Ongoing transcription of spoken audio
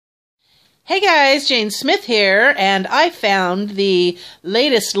Hey guys, Jane Smith here, and I found the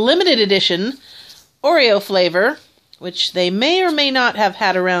latest limited edition Oreo flavor, which they may or may not have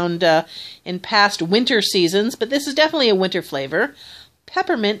had around in past winter seasons, but this is definitely a winter flavor.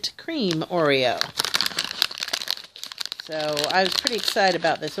 Peppermint Cream Oreo. So I was pretty excited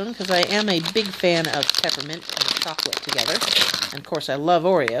about this one because I am a big fan of peppermint and chocolate together. And of course I love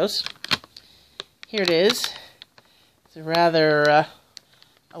Oreos. Here it is. It's a rather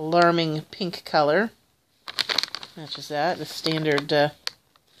alarming pink color. Matches that, the standard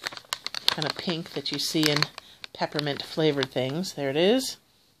kind of pink that you see in peppermint flavored things. There it is.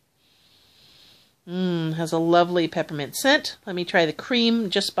 Has a lovely peppermint scent. Let me try the cream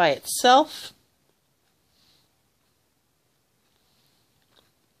just by itself.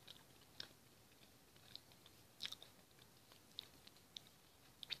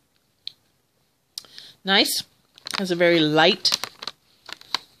 Nice. Has a very light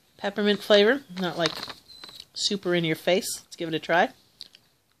peppermint flavor, not like super in your face. Let's give it a try.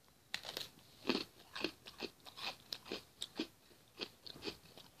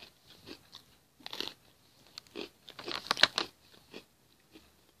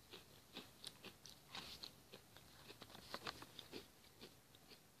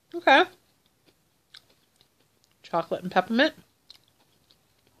 Okay. Chocolate and peppermint.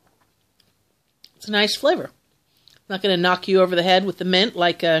 It's a nice flavor. Not going to knock you over the head with the mint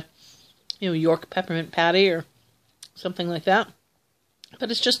like a York peppermint patty or something like that.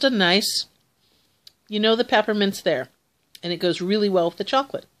 But it's just a nice, the peppermint's there. And it goes really well with the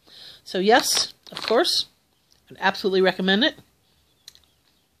chocolate. So yes, of course, I'd absolutely recommend it.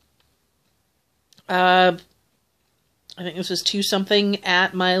 I think this was $2-something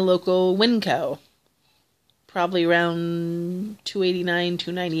at my local Winco. Probably around $2.89,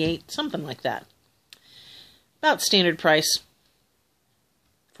 $2.98, something like that. About standard price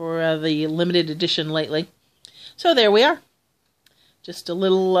for the limited edition lately. So there we are. Just a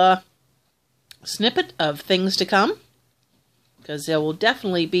little snippet of things to come. Because there will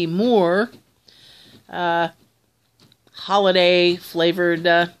definitely be more holiday flavored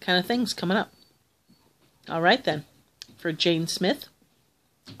kind of things coming up. Alright then. For Jane Smith,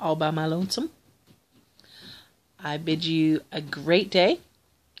 all by my lonesome, I bid you a great day.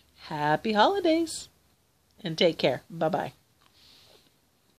 Happy holidays. And take care. Bye-bye.